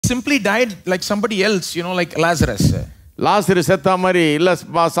simply died like somebody else, like Lazarus. லாசரு செத்த மாதிரி இல்ல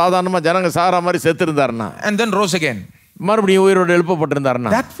சாதாரணமா ஜனங்க சாகிற மாதிரி செத்து இருந்தாருன்னா, and then rose again, மறுபடியும் உயிரோடு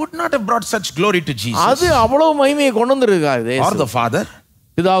எழுப்பப்பட்டிருந்தாருன்னா, that would not have brought such glory to Jesus. அது அவ்வளவு மகிமையை கொண்டு வந்திருக்காது. Or the Father.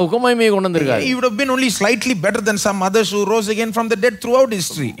 பிதாவுக்கு மகிமையை கொண்டு வந்திருக்காது. He would have been only slightly better than some others who rose again from the dead throughout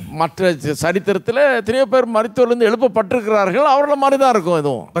history. மற்ற சரித்திரத்தில் எத்தனையோ பேர் மரித்தோரிலிருந்து எழுப்பப்பட்டிருக்கிறார்கள், அவர்கள மாதிரி தான் இருக்கும்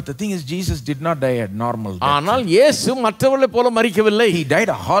இதுவும். But the thing is, Jesus did not die a normal death. ஆனால் இயேசு மற்றவர்களை போல மரிக்கவில்லை. He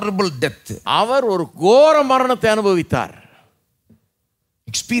died a horrible death. அவர் ஒரு கோர மரணத்தை அனுபவித்தார்,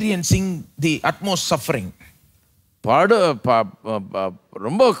 experiencing the utmost suffering.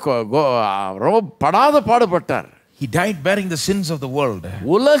 ரொம்ப படாத பாடுபட்டார். He died bearing the sins of the world.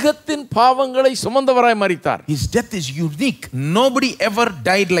 உலகத்தின் பாவங்களை சுமந்தவராய் மரித்தார். His death is unique. Nobody ever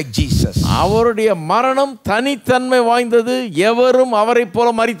died like Jesus. அவருடைய மரணம் தனித்தன்மை வாய்ந்தது, எவரும் அவரை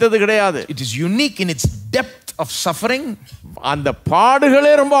போல மரித்தது கிடையாது. It is unique in its depth of suffering. அந்த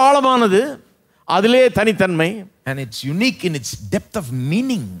பாடுகளே ரொம்ப ஆழமானது, அதிலே தனித்தன்மை. And it's unique in its depth of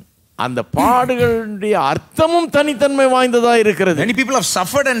meaning. அந்த பாடுகளுடைய அர்த்தமும் தனித்தன்மை வாய்ந்ததா இருக்கிறது. Many people have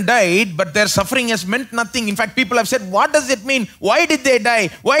suffered and died, but their suffering has meant nothing. In fact, people have said, what does it mean? Why did they die?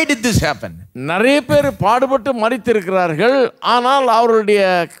 Why did this happen? நிறைய பேர் பாடுபட்டு மரித்திருக்கிறார்கள், ஆனால் அவருடைய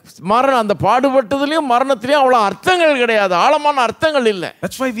மரணம், அந்த பாடுபட்டதுலயும் மரணத்திலயும் அவ்வளவு அர்த்தங்கள் கிடையாது, ஆழமான அர்த்தங்கள் இல்லை.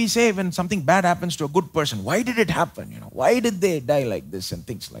 That's why we say when something bad happens to a good person, why did it happen? Why did they die like this and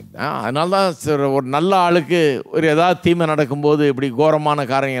things like that. அதனால தான் ஒரு நல்ல ஆளுக்கு ஒரு ஏதாவது தீமை நடக்கும்போது, இப்படி கோரமான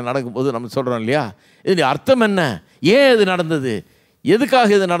காரியங்கள் நடக்கும்போது நம்ம சொல்றோம் இல்லையா, இது அர்த்தம் என்ன, ஏன் இது நடந்தது, எதுக்காக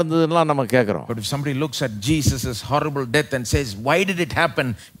இது நடந்ததுன்னா நம்ம கேட்கிறோம். But if somebody looks at Jesus' horrible death and says, why did it happen?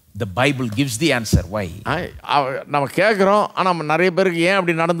 The Bible gives the answer why. நம்ம கேட்குறோம், ஆனால் நிறைய பேருக்கு ஏன்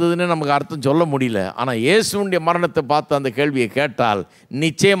அப்படி நடந்ததுன்னு நமக்கு அர்த்தம் சொல்ல முடியல. ஆனால் இயேசுவுடைய மரணத்தை பார்த்து அந்த கேள்வியை கேட்டால்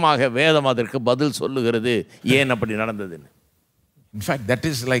நிச்சயமாக வேதம் அதற்கு பதில் சொல்லுகிறது ஏன் அப்படி நடந்ததுன்னு. In fact, that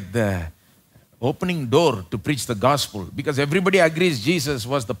is like the opening door to preach the gospel, because everybody agrees Jesus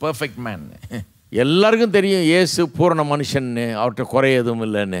was the perfect man. எல்லாருக்கும் தெரியும் இயேசு பூரண மனுஷன், அவர்கிட்ட குறை எதுவும்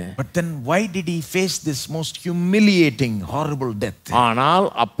இல்லைன்னு. But then why did he face this most humiliating, horrible death? ஆனால்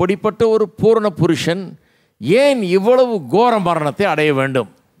அப்படிப்பட்ட ஒரு பூரண புருஷன் ஏன் இவ்வளவு கோர மரணத்தை அடைய வேண்டும்?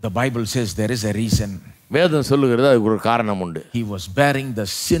 The Bible says there is a reason. வேதம் சொல்லுகிறது அதுக்கு ஒரு காரணம் உண்டு. He was bearing the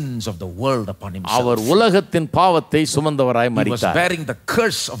sins of the world upon himself. அவர் உலகத்தின் பாவத்தை சுமந்தவராய் மரித்தார். He was bearing the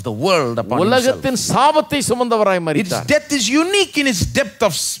curse of the world upon himself. உலகத்தின் சாபத்தை சுமந்தவராய் மரித்தார். His death is unique in its depth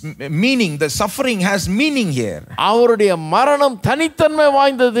of meaning. The suffering has meaning here. அவருடைய மரணம் தனித்தன்மை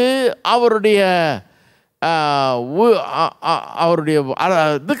வாய்ந்தது, அவருடைய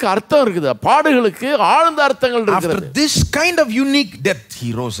இதுக்கு அர்த்தம் இருக்குது, பாடுகளுக்கு ஆழ்ந்த அர்த்தங்கள் இருக்கிறது. After this kind of unique death, he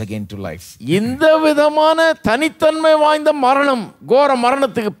rose again to life. இந்த விதமான தனித்தன்மை வாய்ந்த மரணம், கோர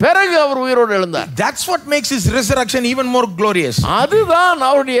மரணத்துக்கு பிறகு அவர் உயிரோடு எழுந்தார். That's what makes his resurrection even more glorious. அதுதான்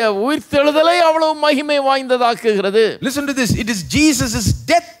அவருடைய உயிர்த்தெழுதலை அவ்வளவு மகிமை வாய்ந்ததாக்குகிறது. Listen to this. It is Jesus'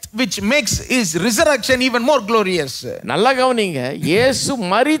 death which makes his resurrection even more glorious. நல்லா கவனிங்க, இயேசு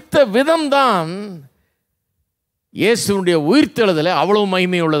மரித்த விதம்தான் இயேசுவுடைய உயிர்த்தெழுதலை அவ்வளவு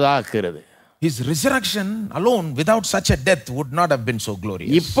மகிமை உள்ளதாக்குகிறது. His resurrection alone without such a death would not have been so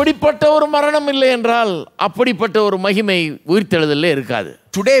glorious. இப்படிப்பட்ட ஒரு மரணம் இல்லை என்றால் அப்படிப்பட்ட ஒரு மகிமை உயிர்த்தெழுதல்ல இருக்காது.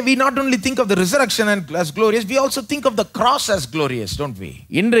 Today we not only think of the resurrection as glorious, we also think of the cross as glorious, don't we?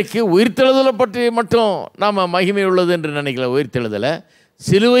 இன்றைக்கு உயிர்த்தெழுதலை பற்றி மட்டும் நாம மகிமை உள்ளது என்று நினைக்கல, உயிர்த்தெழுதலை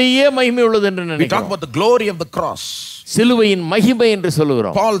சிலுவையே மகிமை உள்ளது என்று நினைக்கிறோம். We talk about the glory of the cross. சிலுவையின் மகிமை என்று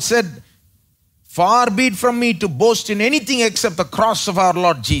சொல்லுகிறோம். Paul said, far be it from me to boast in anything except the cross of our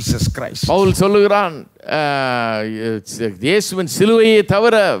Lord Jesus Christ. Pavul சொல்லுகிறான், இயேசுவின் சிலுவையை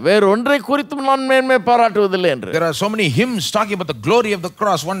தவிர வேறு ஒன்றை குறித்தும் நான் மேன்மை பாராட்டுவதில்லை என்று. There are so many hymns talking about the glory of the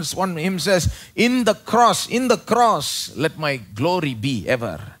cross. One hymn says, in the cross let my glory be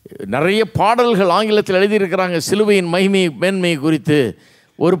ever. நிறைய பாடல்கள் ஆங்கிலத்தில் எழுதியிருக்கிறாங்க சிலுவையின் மகிமை மேன்மை குறித்து.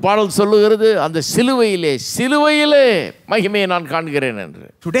 ஒரு பாடல் சொல்லுகிறது, அந்த சிலுவையிலே மகிமையை நான் காண்கிறேன் என்று.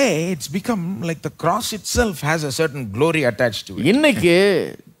 Today it's become like the cross itself has a certain glory attached to it. இன்னைக்கு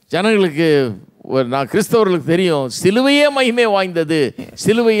ஜனங்களுக்கு, நான் கிறிஸ்தவர்களுக்கு தெரியும், சிலுவையே மகிமை வாய்ந்தது,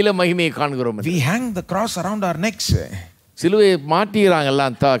 சிலுவையில மகிமையை காண்கிறோம். We hang the cross around our necks. சிலுவையை மாட்டிக்கிறாங்க,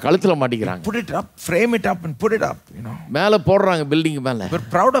 எல்லாம் கழுத்துல மாட்டிக்கிறாங்க. Put it up, frame it up and put it up, மேல போடுறாங்க, பில்டிங் மேல. We're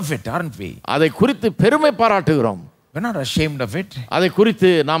proud of it, aren't we? அதை குறித்து பெருமை பாராட்டுகிறோம். We're not ashamed of it. அதை குறித்து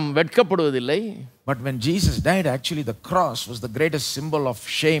நாம் வெட்கப்படுவதில்லை. But when Jesus died, actually the cross was the greatest symbol of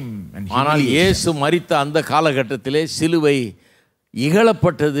shame and humiliation. ஆனால் இயேசு மரித்த அந்த காலகட்டத்திலே சிலுவை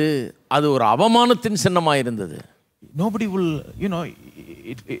இகழப்பட்டது, அது ஒரு அவமானத்தின் சின்னமாக இருந்தது. Nobody will,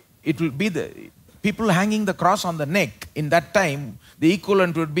 it will be people hanging the cross on the neck, in that time, the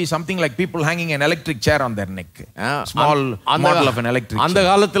equivalent would be something like people hanging an electric chair on their neck. Small model of an electric chair. அந்த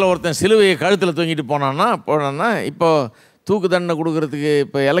காலத்தில் ஒருத்தன் சிலுவையை கழுத்தில் தூங்கிட்டு போனான்னா இப்போ தூக்கு தண்டனை கொடுக்கறதுக்கு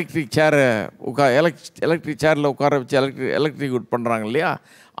இப்போ எலக்ட்ரிக் சேரில் உட்கார வச்சு எலக்ட்ரிக் பண்ணுறாங்க இல்லையா,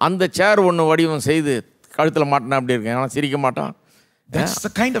 அந்த சேர் ஒன்று வடிவம் செய்து கழுத்தில் மாட்டினா அப்படி இருக்கேன், ஆனால் சிரிக்க மாட்டான். That's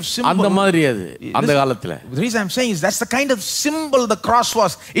the kind of symbol. அந்த மாதிரி அது அந்த காலத்தில். The reason I'm saying is that's the kind of symbol the cross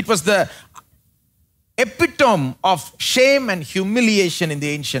was. It was the epitome of shame and humiliation in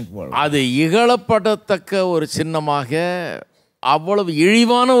the ancient world. அது இகழப்படத்தக்க ஒரு சின்னமாக, அவ்வளவு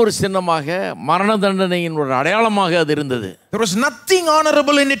இழிவான ஒரு சின்னமாக, மரண தண்டனையின் ஒரு அடையாளமாக அது இருந்தது. There was nothing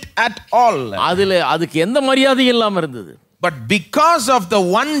honorable in it at all. அதுக்கு எந்த மரியாதையும் இல்லாமல் இருந்தது. But because of the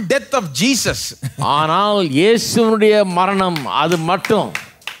one death of Jesus, ஆனால் இயேசுவுடைய மரணம் அது மட்டும்,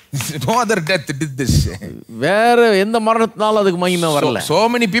 no other death did this. வேற எந்த மரணத்தினாலும் அதுக்கு மகிமை வரல. So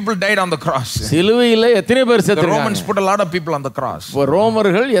many people died on the cross. சிலுவையில் எத்தனை பேர் செத்துறாங்க. The Romans put a lot of people on the cross.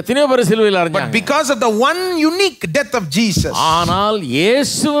 ரோமர்கள் எத்தனை பேர் சிலுவையில் அறைஞ்சாங்க. But because of the one unique death of Jesus, ஆனால்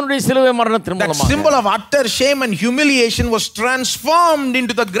இயேசுவுடைய சிலுவை மரணத்தின் மூலமாக, that symbol of utter shame and humiliation was transformed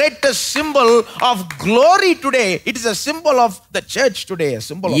into the greatest symbol of glory today. It is a symbol of the church today, a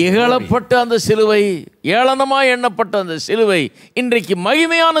symbol of glory. இகழப்பட்ட அந்த சிலுவை, ஏளனமாய் எண்ணப்பட்ட அந்த சிலுவை இன்றைக்கு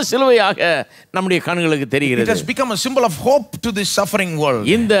மகிமையான சிலுவையாக நம்முடைய கண்களுக்கு தெரிகிறது. It has become a symbol of hope to this suffering world.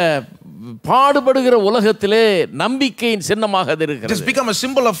 இந்த பாடுபடுகிற உலகத்திலே நம்பிக்கையின் சின்னமாக அது இருக்கிறது. It has become a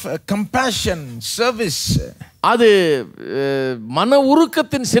symbol of compassion, service. அது மன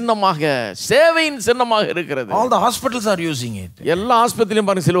உருக்கத்தின் சின்னமாக, சேவையின் சின்னமாக இருக்கிறது. All the hospitals are using it. எல்லா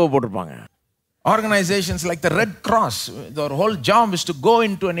ஆஸ்பத்திரியிலும் பாருங்க சிலுவை போட்டிருப்பாங்க. Organizations like the Red Cross, their whole job is to go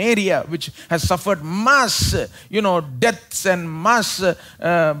into an area which has suffered mass, deaths and mass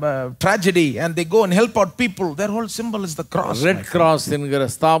tragedy, and they go and help out people. Their whole symbol is the cross. Red Cross என்கிற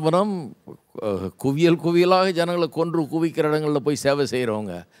ஸ்தாபனம் குவியலாக ஜனங்களை கொன்று குவிக்கிற இடங்களில் போய் சேவை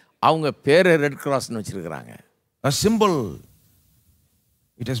செய்கிறவங்க, அவங்க பேரை ரெட் கிராஸ்னு வச்சிருக்கிறாங்க. A symbol.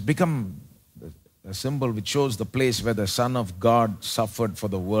 It has become a symbol which shows the place where the Son of God suffered for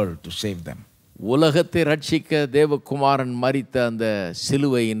the world to save them. உலகத்தை ரட்சிக்க தேவகுமாரன் மரித்த அந்த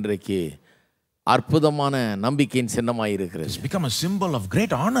சிலுவை இன்றைக்கு அற்புதமான நம்பிக்கையின் சின்னமாகி இருக்கிறது. It's become a symbol of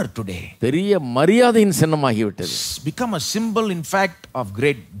great honor today. பெரிய மரியாதையின் சின்னமாகிவிட்டது. It's become a symbol, in fact, of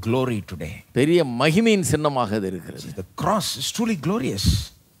great glory today. பெரிய மகிமையின் சின்னமாக அது இருக்கிறது. The cross is truly glorious.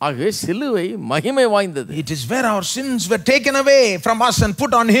 ஆகவே சிலுவை மகிமை வாய்ந்தது. It is where our sins were taken away from us and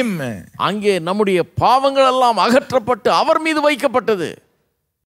put on him. அங்கே நம்முடைய பாவங்கள் எல்லாம் அகற்றப்பட்டு அவர் மீது வைக்கப்பட்டது.